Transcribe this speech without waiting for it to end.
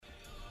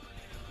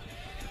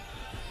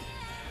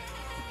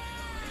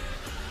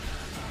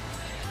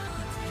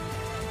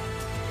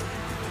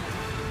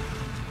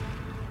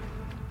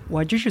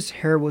What you just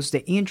heard was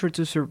the intro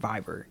to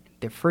Survivor,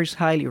 the first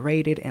highly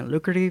rated and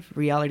lucrative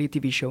reality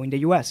TV show in the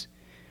US.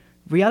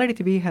 Reality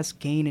TV has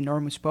gained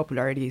enormous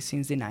popularity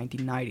since the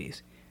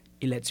 1990s.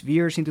 It lets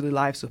viewers into the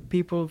lives of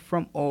people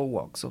from all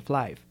walks of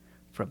life,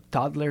 from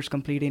toddlers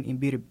competing in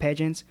beauty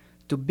pageants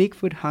to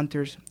Bigfoot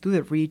hunters to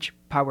the rich,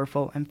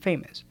 powerful, and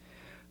famous.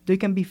 Though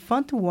it can be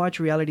fun to watch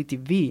reality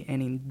TV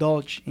and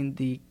indulge in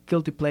the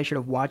guilty pleasure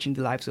of watching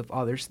the lives of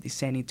others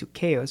descend into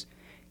chaos,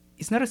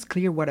 it's not as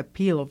clear what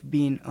appeal of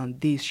being on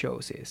these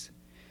shows is.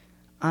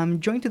 I'm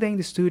joined today in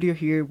the studio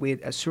here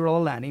with Azura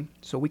Lalani,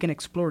 so we can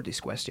explore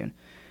this question.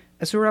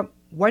 Azura,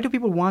 why do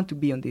people want to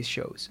be on these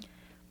shows?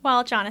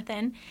 Well,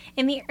 Jonathan,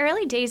 in the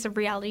early days of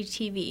reality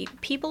TV,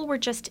 people were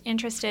just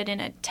interested in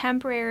a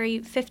temporary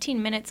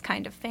 15 minutes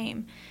kind of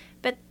fame.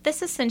 But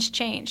this has since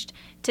changed.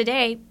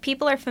 Today,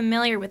 people are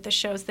familiar with the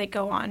shows they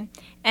go on,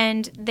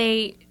 and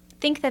they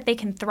think that they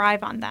can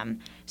thrive on them.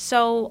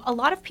 So a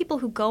lot of people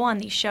who go on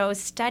these shows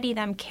study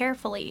them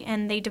carefully,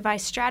 and they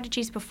devise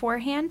strategies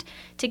beforehand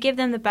to give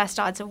them the best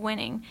odds of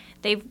winning.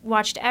 They've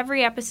watched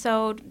every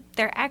episode.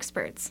 They're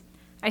experts.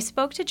 I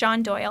spoke to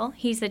John Doyle.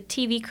 He's a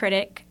TV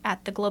critic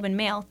at the Globe and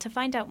Mail to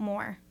find out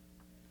more.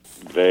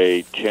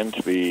 They tend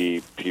to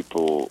be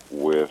people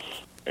with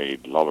a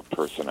lot of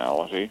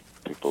personality,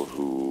 people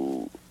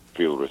who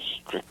feel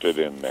restricted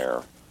in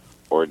their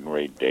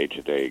ordinary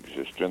day-to-day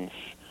existence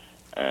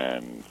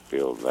and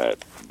feel that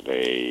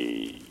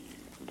they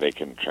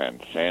can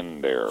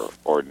transcend their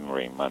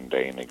ordinary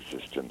mundane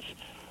existence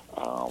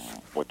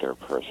with their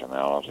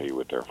personality,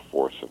 with their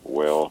force of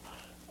will,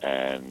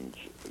 and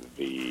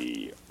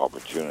the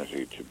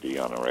opportunity to be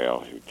on a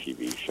reality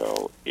TV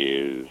show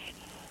is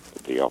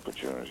the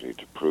opportunity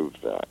to prove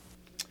that.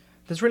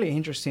 That's really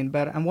interesting,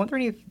 but I'm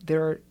wondering if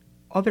there are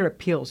other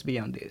appeals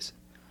beyond this.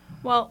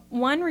 Well,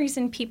 one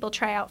reason people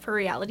try out for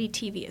reality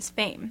TV is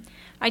fame.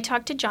 I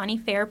talked to Johnny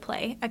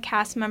Fairplay, a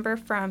cast member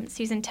from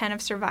Season 10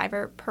 of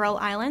Survivor, Pearl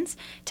Islands,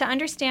 to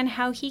understand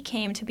how he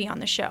came to be on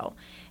the show.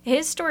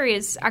 His story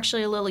is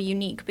actually a little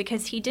unique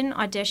because he didn't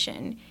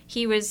audition.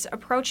 He was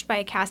approached by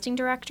a casting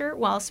director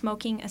while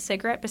smoking a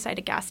cigarette beside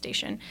a gas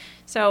station.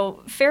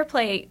 So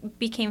Fairplay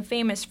became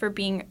famous for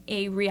being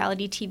a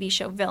reality TV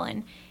show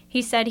villain.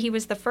 He said he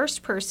was the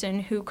first person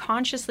who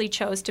consciously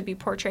chose to be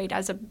portrayed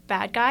as a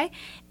bad guy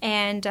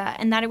and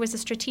that it was a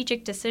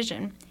strategic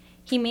decision.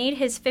 He made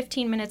his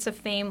 15 minutes of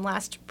fame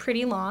last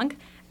pretty long.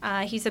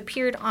 He's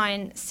appeared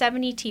on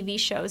 70 TV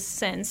shows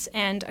since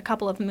and a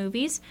couple of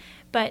movies.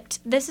 But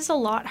this is a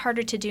lot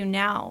harder to do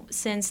now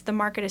since the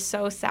market is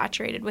so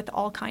saturated with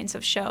all kinds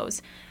of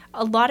shows.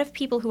 A lot of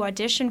people who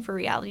audition for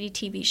reality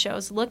TV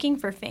shows looking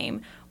for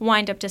fame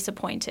wind up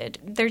disappointed.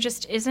 There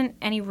just isn't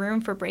any room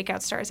for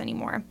breakout stars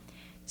anymore.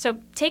 So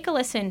take a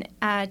listen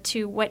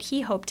to what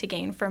he hoped to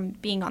gain from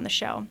being on the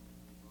show.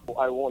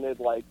 I wanted,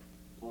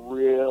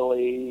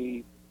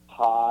 really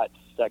hot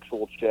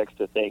sexual chicks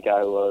to think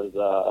I was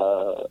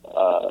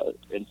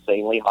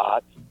insanely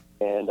hot.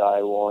 And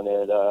I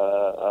wanted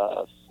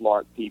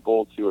smart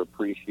people to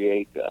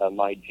appreciate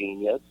my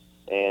genius.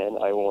 And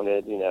I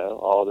wanted,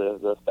 all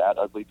the fat,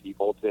 ugly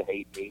people to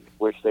hate me,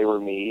 wish they were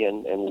me,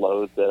 and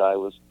loathe that I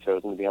was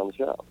chosen to be on the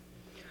show.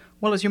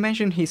 Well, as you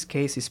mentioned, his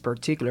case is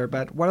particular,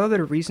 but what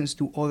other reasons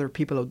do other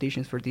people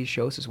audition for these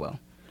shows as well?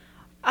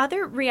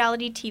 Other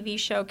reality TV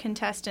show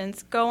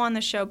contestants go on the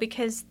show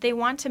because they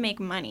want to make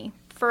money.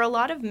 For a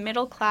lot of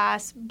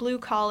middle-class,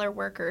 blue-collar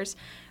workers,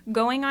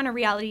 going on a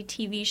reality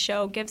TV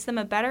show gives them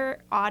a better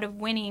odd of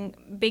winning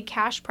big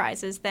cash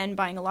prizes than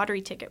buying a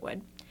lottery ticket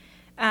would.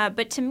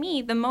 But to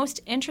me, the most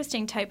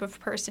interesting type of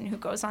person who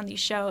goes on these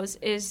shows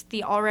is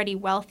the already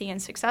wealthy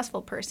and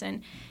successful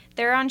person.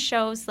 They're on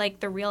shows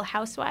like The Real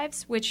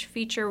Housewives, which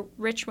feature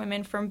rich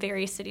women from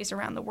various cities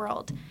around the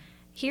world.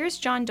 Here's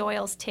John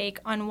Doyle's take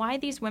on why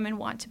these women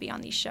want to be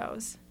on these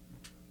shows.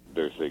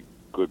 There's a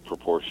good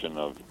proportion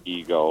of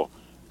ego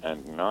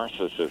and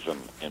narcissism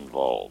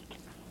involved.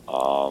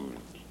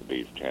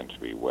 These tend to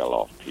be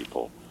well-off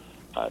people.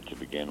 To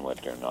begin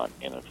with, they're not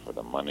in it for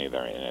the money.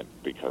 They're in it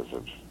because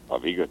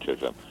of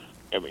egotism.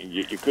 I mean,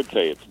 you could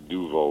say it's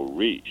nouveau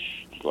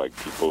riche. It's like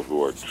people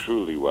who are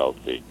truly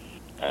wealthy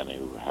and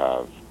who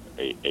have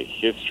a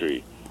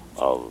history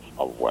of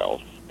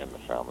wealth in the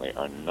family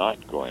are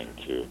not going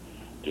to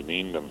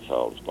demean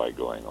themselves by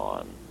going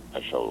on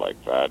a show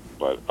like that.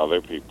 But other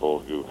people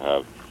who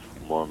have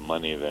more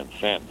money than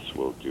sense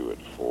will do it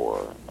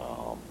for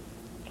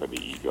the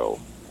ego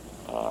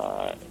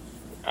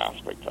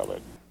aspect of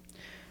it.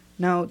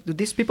 Now, do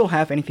these people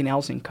have anything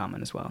else in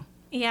common as well?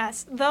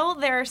 Yes, though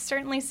there are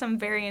certainly some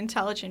very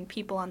intelligent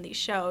people on these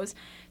shows,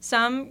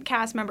 some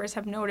cast members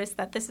have noticed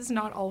that this is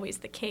not always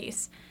the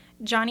case.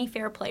 Johnny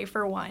Fairplay,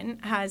 for one,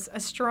 has a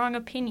strong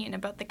opinion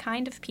about the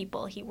kind of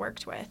people he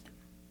worked with.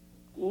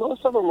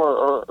 Most of them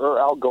are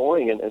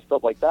outgoing and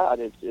stuff like that.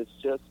 It's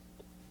just,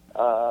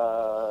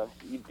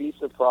 you'd be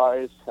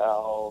surprised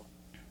how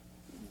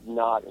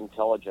not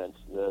intelligent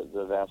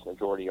the vast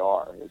majority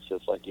are. It's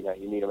just like, you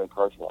meet them in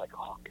person, like,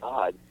 oh,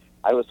 God,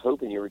 I was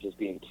hoping you were just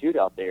being cute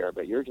out there,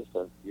 but you're just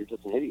an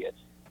idiot.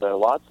 So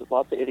lots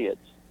of idiots.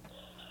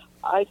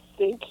 I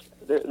think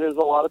there's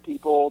a lot of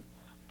people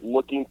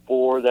looking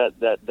for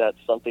that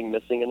something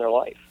missing in their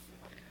life.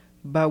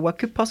 But what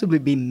could possibly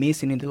be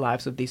missing in the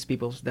lives of these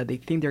people that they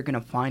think they're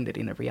going to find it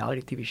in a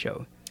reality TV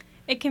show?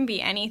 It can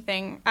be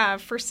anything.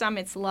 For some,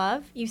 it's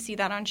love. You see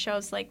that on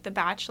shows like The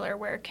Bachelor,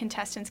 where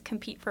contestants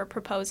compete for a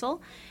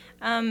proposal.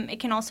 It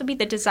can also be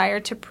the desire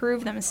to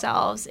prove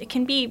themselves. It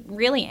can be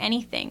really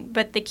anything.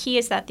 But the key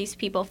is that these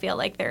people feel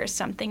like there is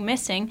something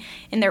missing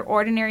in their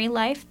ordinary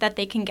life that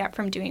they can get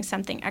from doing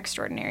something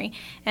extraordinary.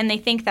 And they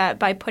think that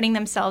by putting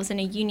themselves in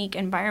a unique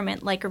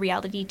environment like a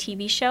reality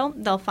TV show,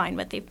 they'll find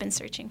what they've been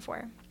searching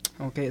for.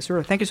 Okay,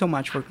 Sura, thank you so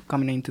much for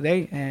coming in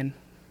today, and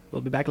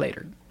we'll be back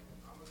later.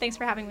 Thanks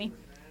for having me.